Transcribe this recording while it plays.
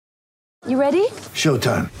You ready?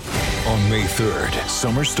 Showtime. On May 3rd,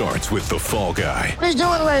 summer starts with The Fall Guy. Let's do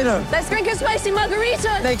it later. Let's drink a spicy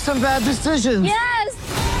margarita. Make some bad decisions. Yes!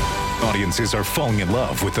 Audiences are falling in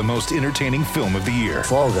love with the most entertaining film of the year.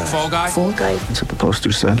 Fall Guy. Fall Guy? Fall guy. That's what the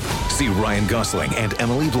poster said. See Ryan Gosling and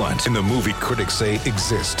Emily Blunt in the movie critics say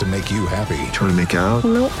exists to make you happy. Trying to make it out?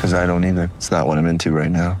 Nope. Because I don't either. It's not what I'm into right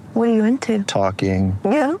now. What are you into? Talking.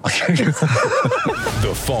 Yeah.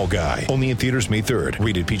 The Fall Guy. Only in theaters May 3rd.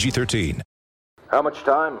 Rated PG-13. How much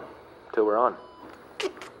time till we're on?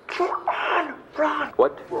 We're on, Ron.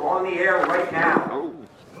 What? We're on the air right now.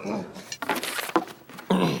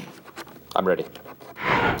 I'm ready.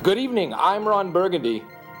 Good evening, I'm Ron Burgundy.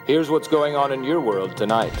 Here's what's going on in your world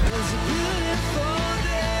tonight.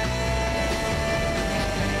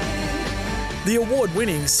 The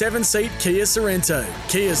award-winning 7-seat Kia Sorento,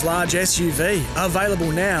 Kia's large SUV,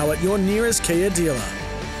 available now at your nearest Kia dealer.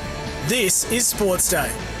 This is Sports Day.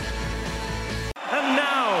 And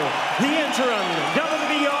now, the interim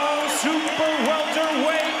WBO Super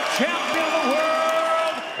Welterweight Champion of the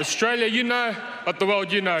World. Australia, you know, but the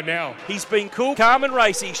world, you know now. He's been cool, calm and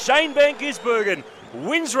racy. Shane Van Gisbergen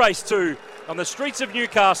wins race 2 on the streets of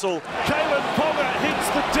Newcastle. Kalen Ponga hits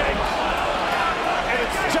the deck, and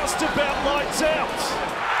it's just about lights out.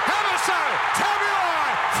 Havaso,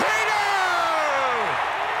 Tabuai, Frito!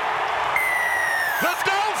 The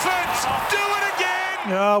Dolphins do it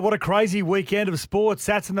again! Oh, what a crazy weekend of sports.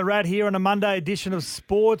 Sats and the Rat here on a Monday edition of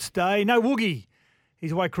Sports Day. No Woogie.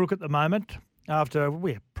 He's away crook at the moment after,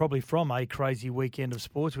 probably from a crazy weekend of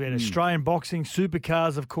sports. We had Australian boxing,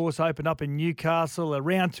 supercars, of course, opened up in Newcastle.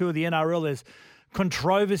 Round 2 of the NRL, there's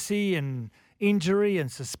controversy and injury and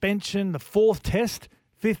suspension. The 4th test,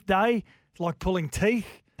 5th day, it's like pulling teeth.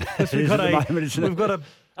 We've got a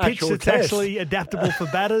pitch that's actually adaptable for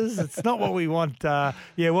batters. It's not what we want.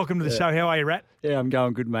 Welcome to the show. How are you, Rat? Yeah, I'm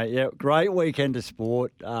going good, mate. Yeah, great weekend of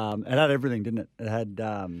sport. It had everything, didn't it? It had,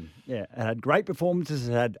 it had great performances.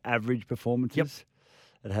 It had average performances.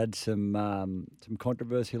 Yep. It had some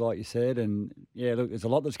controversy, like you said, and look, there's a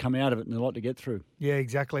lot that's come out of it and a lot to get through. Yeah,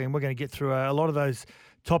 exactly. And we're going to get through a lot of those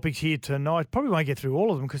topics here tonight. Probably won't get through all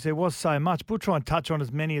of them because there was so much. We'll try and touch on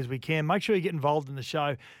as many as we can. Make sure you get involved in the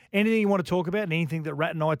show. Anything you want to talk about, anything that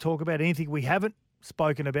Rat and I talk about, anything we haven't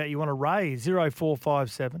spoken about, you want to raise,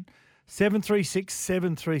 0457 736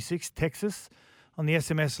 736, Texas on the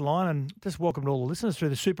SMS line. And just welcome to all the listeners through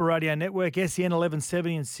the Super Radio Network, SEN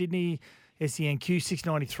 1170 in Sydney, SENQ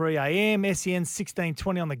 693 AM, SEN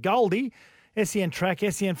 1620 on the Goldie, SEN Track,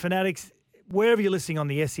 SEN Fanatics, wherever you're listening on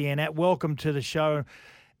the SEN app. Welcome to the show.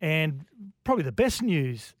 And probably the best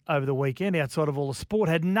news over the weekend, outside of all the sport,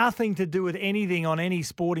 had nothing to do with anything on any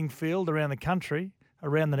sporting field around the country,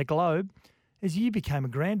 around the globe, is you became a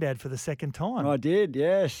granddad for the second time. I did,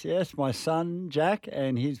 yes. My son, Jack,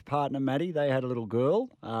 and his partner, Maddie, they had a little girl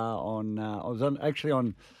I was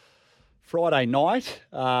on Friday night.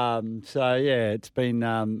 It's been,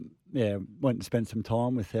 went and spent some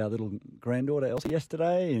time with our little granddaughter, Elsie,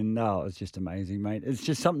 yesterday, and it was just amazing, mate. It's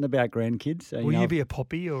just something about grandkids. Will you be a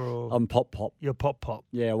poppy or? I'm pop. You're pop.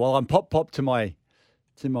 Yeah, well, I'm pop to my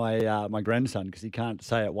my grandson because he can't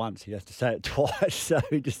say it once; he has to say it twice. So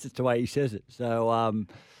just it's the way he says it. So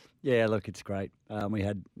look, it's great. We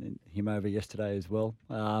had him over yesterday as well.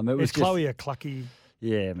 Is Chloe a clucky?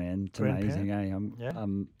 Yeah, man, it's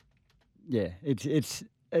amazing.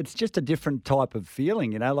 It's just a different type of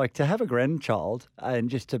feeling, like to have a grandchild and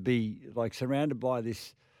just to be like surrounded by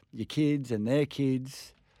your kids and their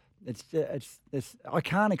kids. It's I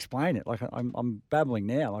can't explain it. Like I'm babbling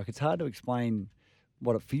now. Like it's hard to explain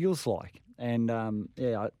what it feels like. And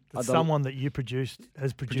someone that you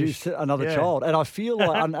has produced another child, and I feel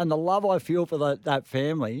like and the love I feel for that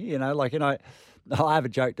family. I have a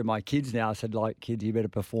joke to my kids now. I said, kids, you better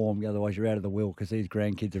perform, otherwise you're out of the will because these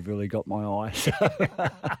grandkids have really got my eye.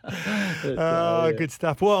 Good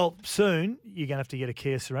stuff. Well, soon you're going to have to get a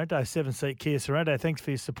Kia Sorento, 7-seat Kia Sorento. Thanks for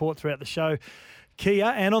your support throughout the show, Kia.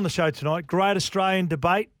 And on the show tonight, Great Australian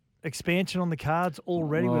Debate expansion on the cards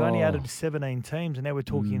already. We've only added 17 teams, and now we're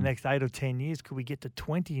talking the next 8 or 10 years. Could we get to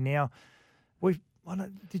 20 now?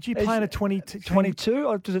 Did you play in a 22?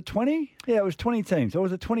 Or was it 20? Yeah, it was 20 teams. Or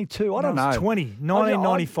was it 22? I don't know. It was 20.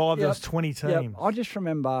 1995, there was 20 teams. Yeah, I just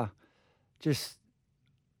remember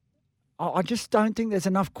I just don't think there's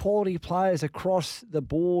enough quality players across the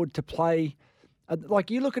board to play.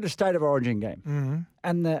 Like you look at a State of Origin game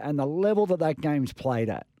and the level that game's played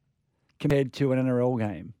at compared to an NRL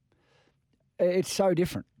game, it's so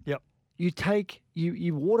different. Yep.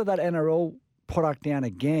 You water that NRL product down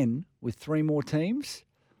again with 3 more teams.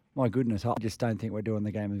 My goodness, I just don't think we're doing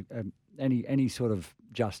the game any sort of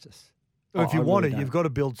justice. Well, if you I want really to, you've don't. got to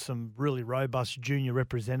build some really robust junior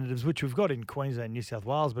representatives, which we've got in Queensland and New South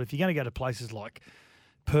Wales. But if you're going to go to places like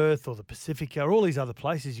Perth or the Pacifica or all these other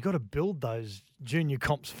places, you've got to build those junior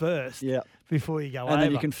comps first before you go over. And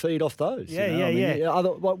then you can feed off those. Yeah, you know? yeah.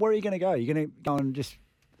 Where are you going to go? You're going to go and just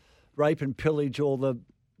rape and pillage all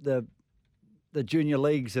the junior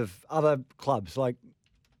leagues of other clubs like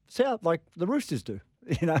the Roosters do.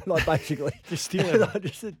 You know, like basically just steal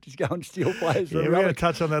just go and steal players. Yeah, we're going to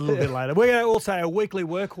touch on that a little bit later. We're going to also a weekly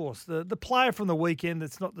workhorse, the player from the weekend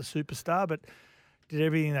that's not the superstar, but did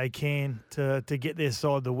everything they can to get their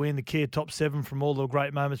side the win. The Kia top 7 from all the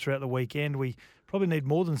great moments throughout the weekend. We probably need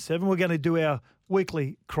more than 7. We're going to do our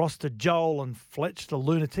weekly cross to Joel and Fletch, the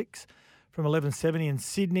Lunatics, from 1170 in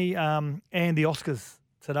Sydney, and the Oscars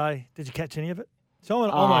today. Did you catch any of it? So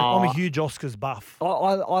I'm a huge Oscars buff.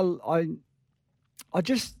 I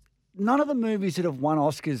just none of the movies that have won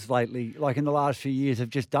Oscars lately, like in the last few years, have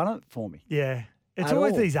just done it for me. Yeah, it's At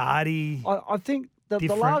always all. these arty. I think the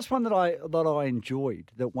different- last one that I enjoyed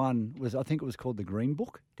that won was, I think it was called The Green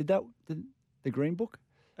Book. The Green Book?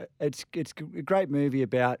 It's a great movie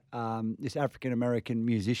about this African American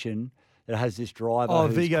musician that has this driver. Oh,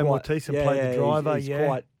 who's Viggo quite- Mortensen played the driver. he's Yeah.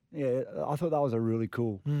 quite- yeah, I thought that was a really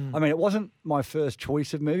cool. Mm. I mean, it wasn't my first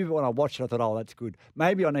choice of movie, but when I watched it, I thought, oh, that's good.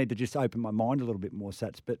 Maybe I need to just open my mind a little bit more,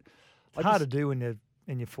 Sats. But It's hard to do when you're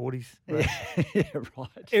in your 40s. Right? Yeah, right.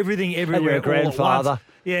 Everything, And you're everywhere, a all grandfather. at once.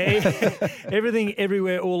 Yeah, everything,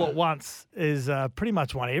 everywhere, all at once is pretty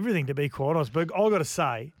much won everything, to be quite honest. But I've got to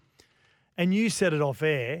say, and you said it off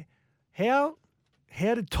air, how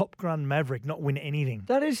did Top Gun Maverick not win anything?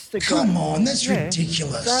 That is the Come on, that's Yeah.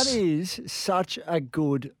 ridiculous. That is such a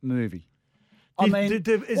good movie. I Is mean, it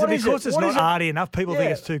because what it's is it? not What is it? arty enough? People think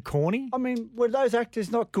Yeah. it's too corny. I mean, were those actors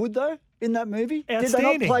not good though in that movie? Did they not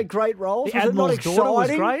Outstanding. play great roles? The Was it not Admiral's daughter was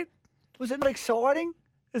exciting? great. Was it not exciting?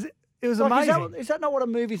 It was Like, amazing. Is that not what a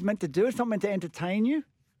movie's meant to do? It's not meant to entertain you.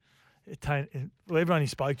 Well, everyone you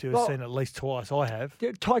spoke to has Well- seen it at least twice. I have.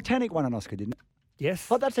 The Titanic won an Oscar, didn't it? Yes.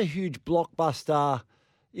 Like that's a huge blockbuster,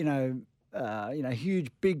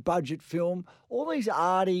 huge big budget film. All these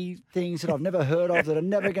arty things that I've never heard of that are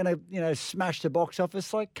never going to, smash the box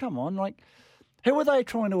office. Like, come on, like, who are they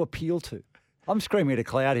trying to appeal to? I'm screaming at a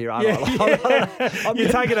cloud here, aren't I? You're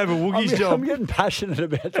taking over Woogie's job. I'm getting passionate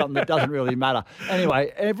about something that doesn't really matter.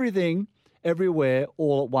 Anyway, everything, everywhere,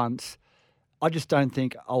 all at once. I just don't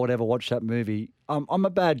think I would ever watch that movie. I'm a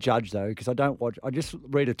bad judge though because I don't watch. I just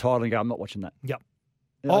read a title and go, I'm not watching that. Yep.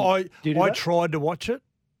 Do you do I that? tried to watch it.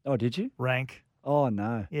 Oh, did you? Rank. Oh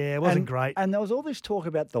no. Yeah, it wasn't great. And there was all this talk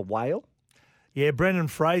about The Whale. Yeah, Brendan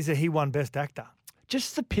Fraser, he won Best Actor.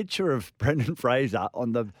 Just the picture of Brendan Fraser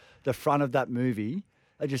on the front of that movie.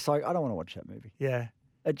 I just like, I don't want to watch that movie. Yeah.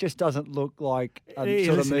 It just doesn't look like a Hey,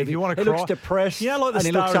 sort listen, of movie. if you want to He cry, looks depressed. You know, like The and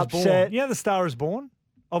he Star looks is upset. Born. You know The Star is Born?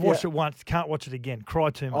 I've watched it once. Can't watch it again. Cry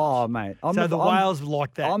too much. Oh, mate. So The Whale's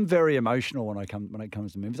like that. I'm very emotional when it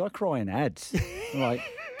comes to movies. I cry in ads. Like,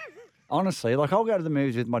 honestly, like I'll go to the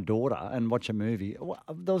movies with my daughter and watch a movie.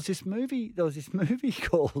 There was this movie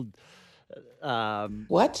called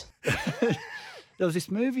What? There was this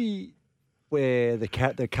movie where the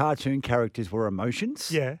cartoon characters were emotions.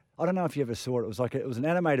 Yeah. I don't know if you ever saw it. It was an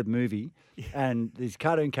animated movie, and these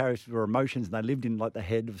cartoon characters were emotions, and they lived in like the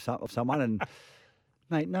head of someone. And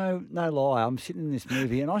mate, no lie, I'm sitting in this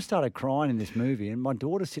movie, and I started crying in this movie, and my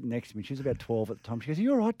daughter's sitting next to me. She was about 12 at the time. She goes, "Are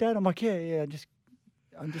you all right, Dad?" I'm like, "Yeah."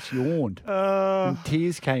 I just yawned, and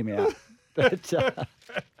tears came out. But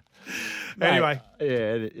Anyway.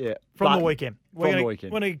 yeah. From But- the weekend. From the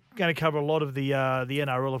weekend. We're going to cover a lot of the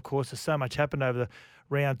NRL, of course. There's so much happened over the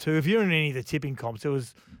round 2. If you're in any of the tipping comps, it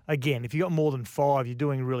was, again, if you got more than 5, you're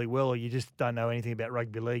doing really well, or you just don't know anything about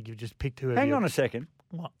rugby league. You've just picked whoever. Hang on a second.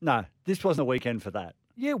 What? No, this wasn't a weekend for that.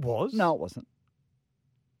 Yeah, it was. No, it wasn't.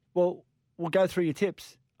 Well, we'll go through your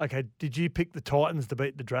tips. Okay, did you pick the Titans to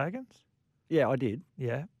beat the Dragons? Yeah, I did.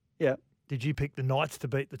 Yeah. Yeah. Did you pick the Knights to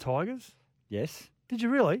beat the Tigers? Yes. Did you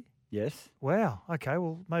really? Yes. Wow. Okay,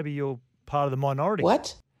 well, maybe you're part of the minority.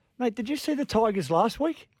 What? Mate, did you see the Tigers last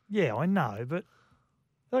week? Yeah, I know, but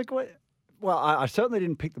Like what? Well, I certainly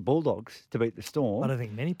didn't pick the Bulldogs to beat the Storm. I don't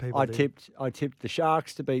think many people I did. tipped the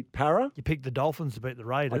Sharks to beat Para. You picked the Dolphins to beat the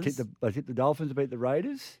Raiders. I tipped the Dolphins to beat the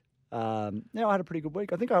Raiders. I had a pretty good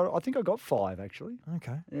week. I think I got 5 actually.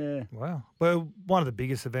 Okay. Yeah. Wow. Well, one of the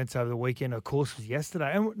biggest events over the weekend, of course, was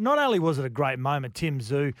yesterday. And not only was it a great moment, Tim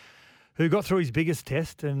Zhu, who got through his biggest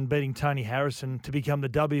test and beating Tony Harrison to become the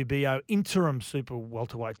WBO interim super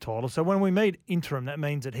welterweight title. So when we meet interim, that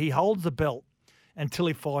means that he holds the belt until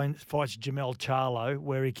he fights Jamel Charlo,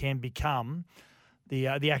 where he can become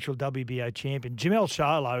the actual WBO champion. Jamel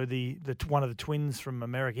Charlo, the one of the twins from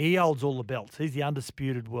America, he holds all the belts. He's the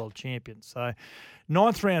undisputed world champion. So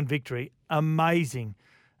 9th round victory, amazing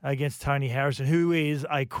against Tony Harrison, who is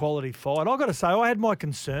a quality fight. I've got to say, I had my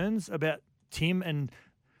concerns about Tim and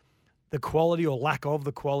the quality or lack of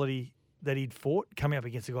the quality that he'd fought coming up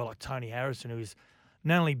against a guy like Tony Harrison, who's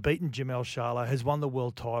not only beaten Jamel Charlo, has won the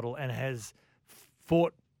world title and has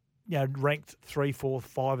fought, ranked 3, 4,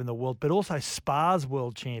 5 in the world, but also spars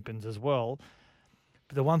world champions as well.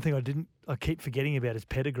 But the one thing I keep forgetting about is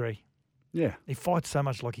pedigree. Yeah. He fights so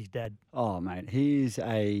much like his dad. Oh, mate, he's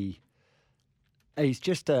like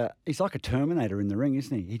a Terminator in the ring,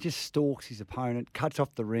 isn't he? He just stalks his opponent, cuts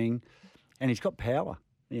off the ring, and he's got power,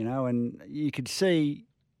 and you could see,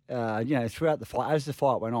 throughout the fight, as the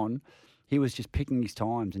fight went on, he was just picking his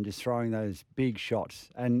times and just throwing those big shots,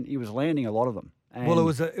 and he was landing a lot of them. And well,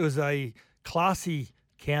 it was a classy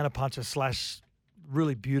counterpuncher /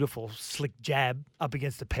 really beautiful slick jab up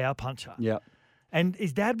against a power puncher. Yeah. And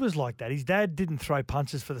his dad was like that. His dad didn't throw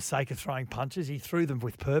punches for the sake of throwing punches. He threw them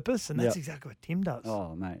with purpose, and that's exactly what Tim does.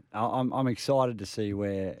 Oh, mate. I'm excited to see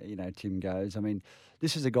where, Tim goes. I mean,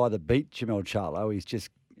 this is a guy that beat Jamel Charlo. He's just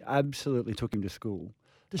absolutely took him to school.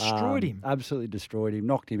 Destroyed him. Absolutely destroyed him,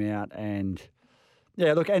 knocked him out. And,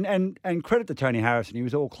 yeah, look, and credit to Tony Harrison. He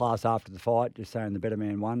was all class after the fight, just saying the better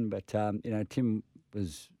man won. But, Tim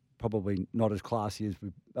was probably not as classy as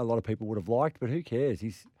a lot of people would have liked, but who cares?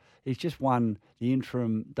 He's just won the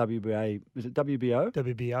interim WBA, was it WBO?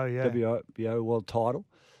 WBO, yeah. WBO world title.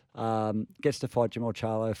 Gets to fight Jamel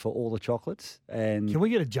Charlo for all the chocolates. And can we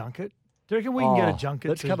get a junket? Do you reckon we can get a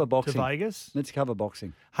junket to Vegas? Let's cover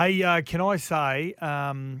boxing. Hey, can I say,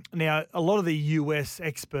 now a lot of the US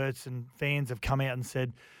experts and fans have come out and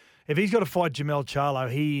said, if he's got to fight Jamel Charlo,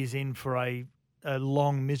 he is in for a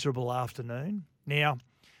long, miserable afternoon. Now,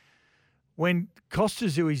 when Costa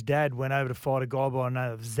Tzui's dad went over to fight a guy by the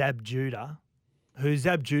name of Zab Judah,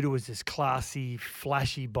 Zab Judah was this classy,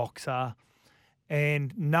 flashy boxer,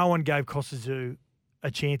 and no one gave Costa Tszyu a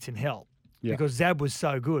chance in hell because Zab was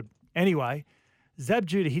so good. Anyway, Zab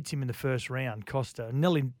Judah hits him in the first round, Costa.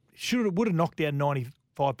 Would have knocked out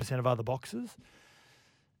 95% of other boxers.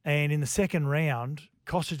 And in the second round,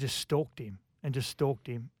 Costa just stalked him. And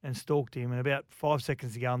about 5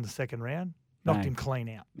 seconds to go in the second round, knocked him clean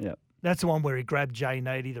out. Yeah. That's the one where he grabbed Jay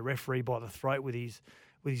Nady, the referee, by the throat with his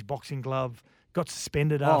boxing glove. Got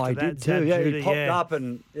suspended after that. He did too. Yeah, he popped up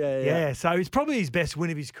and yeah. So it's probably his best win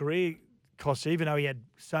of his career, Costa, even though he had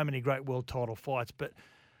so many great world title fights. But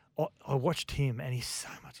I watched him, and he's so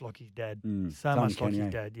much like his dad. Like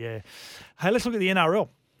his dad. Yeah. Hey, let's look at the NRL.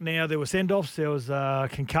 Now there were send-offs, there was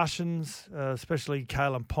concussions, especially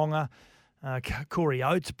Kalen Ponga. Corey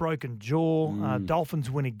Oates, broken jaw. Dolphins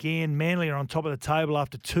win again. Manly are on top of the table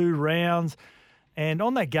after 2 rounds. And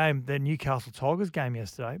on that game, the Newcastle Tigers game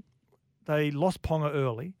yesterday, they lost Ponga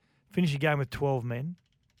early, finished the game with 12 men.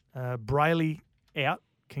 Brayley out,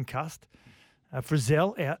 concussed.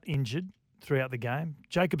 Frizzell out, injured throughout the game.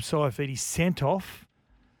 Jacob Saifidi sent off.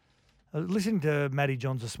 Listening to Matty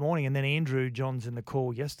Johns this morning, and then Andrew Johns in the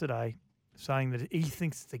call yesterday, saying that he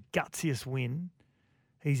thinks it's the gutsiest win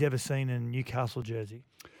he's ever seen in Newcastle jersey.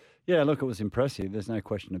 Yeah, look, it was impressive. There's no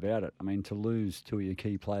question about it. I mean, to lose 2 of your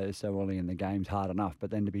key players so early in the game's hard enough,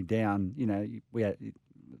 but then to be down, we had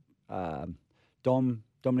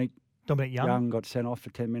Dominic Young got sent off for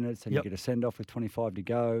 10 minutes, and you get a send-off with 25 to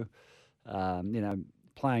go.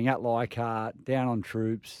 Playing at Leichhardt, down on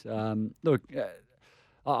troops. Look,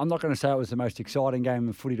 I'm not going to say it was the most exciting game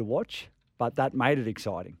of footy to watch, but that made it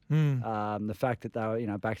exciting. The fact that they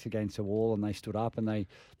were, backs against the wall and they stood up and they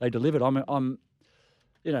delivered.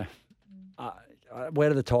 Where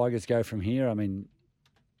do the Tigers go from here? I mean,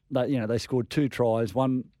 they scored 2 tries.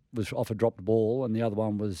 One was off a dropped ball, and the other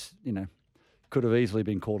one was, could have easily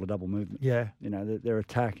been called a double movement. Yeah. Their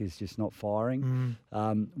attack is just not firing.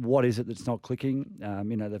 What is it that's not clicking?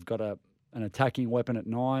 They've got an attacking weapon at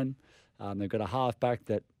 9. They've got a halfback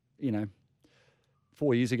that,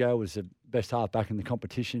 4 years ago was the best halfback in the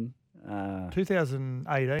competition.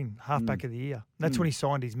 2018, halfback of the year. That's when he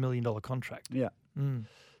signed his $1 million contract. Yeah.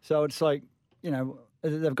 So it's like,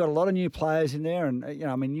 they've got a lot of new players in there. And,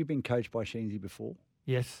 you've been coached by Sheensy before.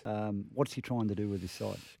 Yes. What's he trying to do with this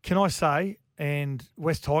side? Can I say, and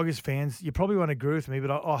West Tigers fans, you probably won't agree with me,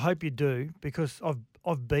 but I hope you do, because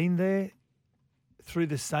I've been there through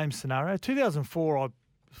this same scenario. 2004, I was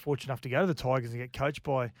fortunate enough to go to the Tigers and get coached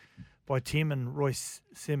by Tim and Royce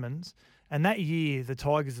Simmons. And that year, the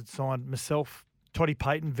Tigers had signed myself, Toddy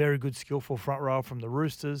Payton, very good, skillful front row from the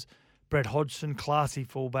Roosters, Brett Hodgson, classy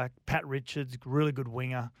fullback, Pat Richards, really good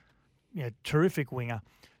winger, terrific winger.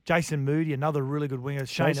 Jason Moody, another really good winger.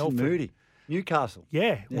 Shane Jason Elford. Moody, Newcastle.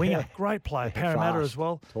 Yeah, winger, great player. Parramatta fast, as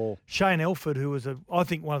well. tall. Shane Elford, who was, I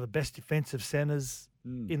think, one of the best defensive centres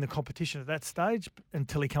in the competition at that stage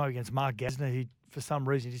until he came up against Mark Gasner, who for some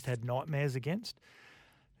reason just had nightmares against,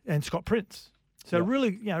 and Scott Prince. So really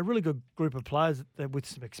good group of players with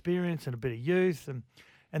some experience and a bit of youth,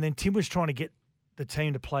 and then Tim was trying to get the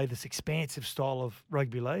team to play this expansive style of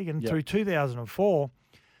rugby league, and through 2004,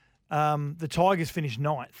 the Tigers finished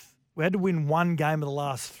ninth. We had to win one game of the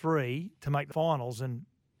last three to make the finals, and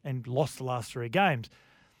lost the last three games.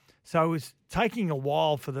 So it was taking a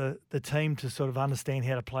while for the team to sort of understand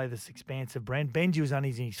how to play this expansive brand. Benji was only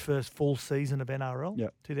in his first full season of NRL,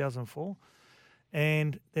 2004.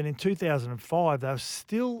 And then in 2005, they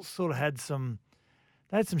still sort of had some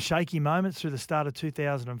shaky moments through the start of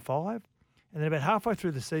 2005. And then about halfway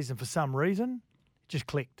through the season, for some reason, it just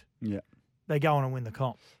clicked. Yeah. They go on and win the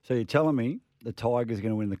comp. So you're telling me the Tigers are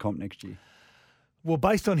going to win the comp next year? Well,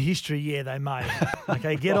 based on history, yeah, they may.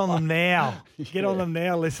 Okay, get on them now. Get on them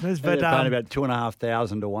now, listeners. But But paying about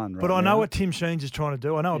 2,500 to 1. Right but I now. know what Tim Sheens is trying to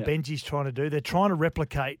do. I know what Benji's trying to do. They're trying to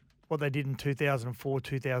replicate what they did in 2004,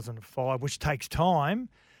 2005, which takes time.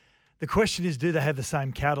 The question is, do they have the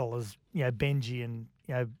same cattle as Benji and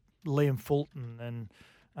Liam Fulton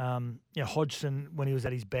and Hodgson when he was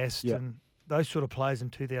at his best and those sort of players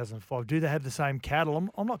in 2005? Do they have the same cattle?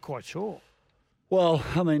 I'm not quite sure. Well,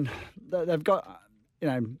 I mean, they've got,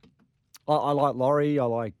 I like Laurie, I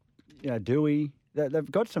like, Dewey. They've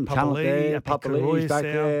got some talent there. Papali'i's back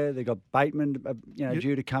there. They've got Bateman,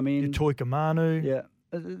 due to come in. Toika Manu. Yeah.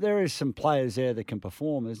 There is some players there that can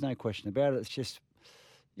perform. There's no question about it. It's just,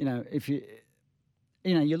 if you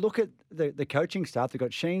look at the coaching staff, they've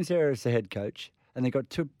got Sheens there as the head coach, and they've got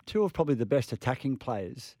two of probably the best attacking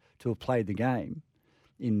players to have played the game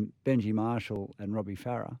in Benji Marshall and Robbie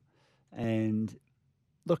Farah. And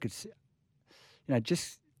look, it's,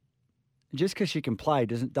 just because you can play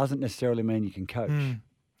doesn't necessarily mean you can coach.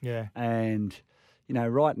 Yeah. And,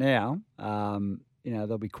 right now,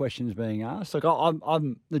 there'll be questions being asked. Look,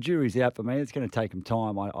 I'm the jury's out for me. It's going to take them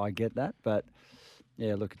time. I get that, but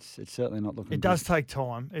yeah, look, it's certainly not looking. It does take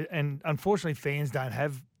time, and unfortunately, fans don't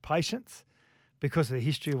have patience because of the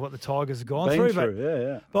history of what the Tigers have gone through.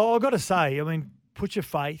 But I've got to say, I mean, put your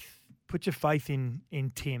faith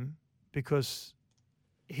in Tim, because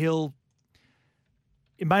it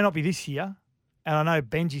may not be this year, and I know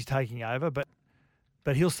Benji's taking over, but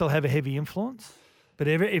he'll still have a heavy influence. But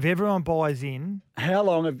if everyone buys in, how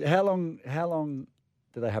long do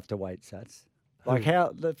they have to wait, Sats? Like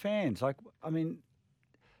how the fans? Like, I mean,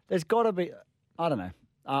 there's got to be. I don't know.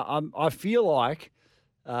 I feel like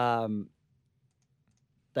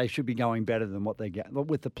they should be going better than what they get.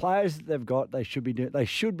 With the players that they've got, they should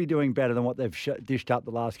be doing better than what they've dished up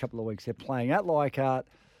the last couple of weeks. They're playing at Leichhardt.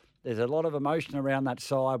 There's a lot of emotion around that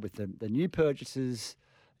side with the new purchases.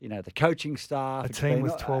 The coaching staff. A team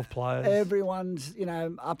with 12 players. Everyone's,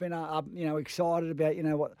 up, excited about,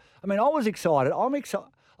 what. I mean, I was excited. I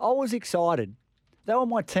was excited. They were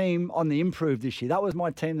my team on the improve this year. That was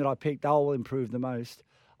my team that I picked. They will improve the most.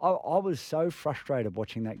 I was so frustrated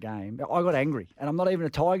watching that game. I got angry, and I'm not even a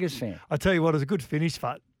Tigers fan. I tell you what, it was a good finish,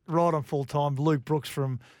 but right on full time, Luke Brooks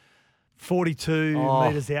from 42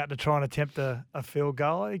 metres out to try and attempt a field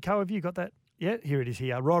goal. Hey, Co, have you got that? Yeah, here it is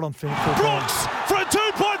here. Right on full time. Brooks for a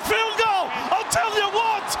 2-point field goal. I'll tell you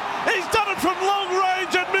what, he's done it from long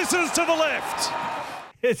range and misses to the left.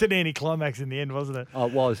 It's an anticlimax in the end, wasn't it? Oh,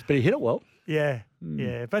 it was, but he hit it well. Yeah,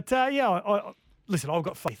 yeah. But, listen, I've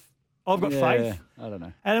got faith. I've got faith. I don't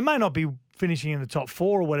know. And it may not be finishing in the top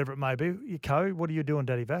four or whatever it may be. You, Co, what are you doing,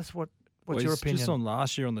 Daddy Vass? What's your opinion? Just on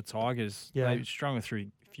last year on the Tigers, they strung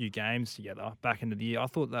through a few games together back into the year. I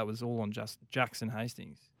thought that was all on just Jackson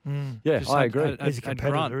Hastings. Yeah, I agree. He's a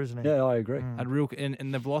competitor, isn't he? Yeah, I agree.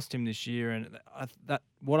 And they've lost him this year. And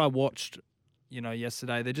what I watched,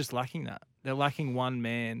 yesterday, they're just lacking that. They're lacking one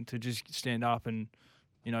man to just stand up and,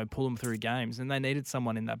 pull them through games. And they needed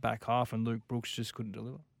someone in that back half, and Luke Brooks just couldn't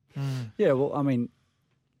deliver. Yeah, well, I mean,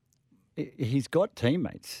 he's got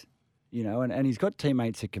teammates, and he's got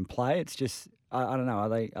teammates that can play. It's just, I don't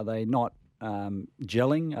know, are they not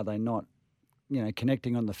gelling? Are they not,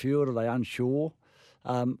 connecting on the field? Are they unsure?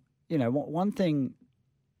 One thing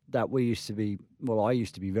that I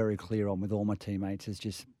used to be very clear on with all my teammates is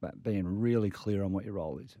just being really clear on what your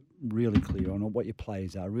role is, really clear on what your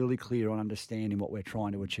plays are, really clear on understanding what we're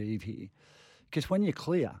trying to achieve here. Because when you're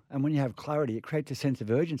clear and when you have clarity, it creates a sense of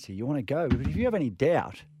urgency. You want to go. But if you have any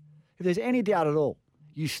doubt, if there's any doubt at all,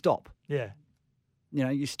 you stop. Yeah.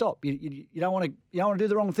 You stop. You don't want to do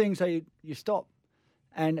the wrong thing, so you stop.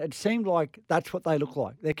 And it seemed like that's what they look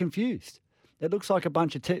like. They're confused. It looks like a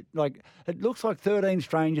bunch of it looks like 13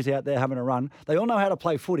 strangers out there having a run. They all know how to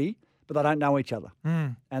play footy, but they don't know each other.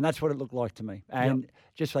 And that's what it looked like to me. And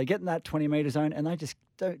just they get in that 20-metre zone and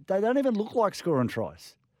they don't even look like scoring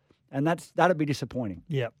tries. And that'd be disappointing.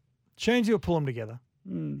 Yeah. Sheensy will pull them together.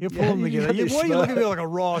 He'll pull them together. Why are you looking at me like a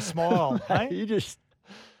wry smile? Hey? You just...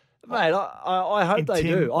 Mate, I hope they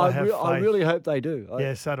do. I really hope they do.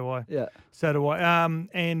 Yeah, so do I. Yeah. So do I.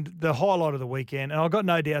 And the highlight of the weekend, and I've got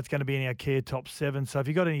no doubt it's going to be in our Kia Top 7. So if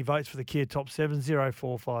you've got any votes for the Kia Top 7,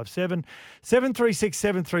 0457 736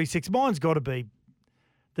 736. Mine's got to be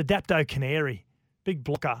the Dapto Canary, big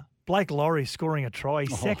blocker. Blake Laurie scoring a try,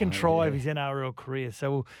 his second try of his NRL career.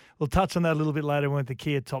 So we'll touch on that a little bit later with the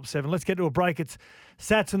Kia Top 7. Let's get to a break. It's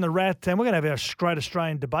Sats and the Rat, and we're going to have our great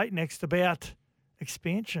Australian debate next about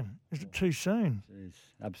expansion. Is it too soon?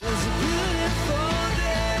 Absolutely.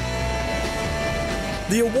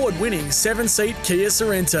 The award-winning 7-seat Kia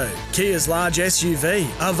Sorrento, Kia's large SUV,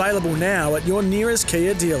 available now at your nearest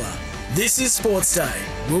Kia dealer. This is Sports Day.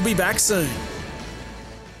 We'll be back soon.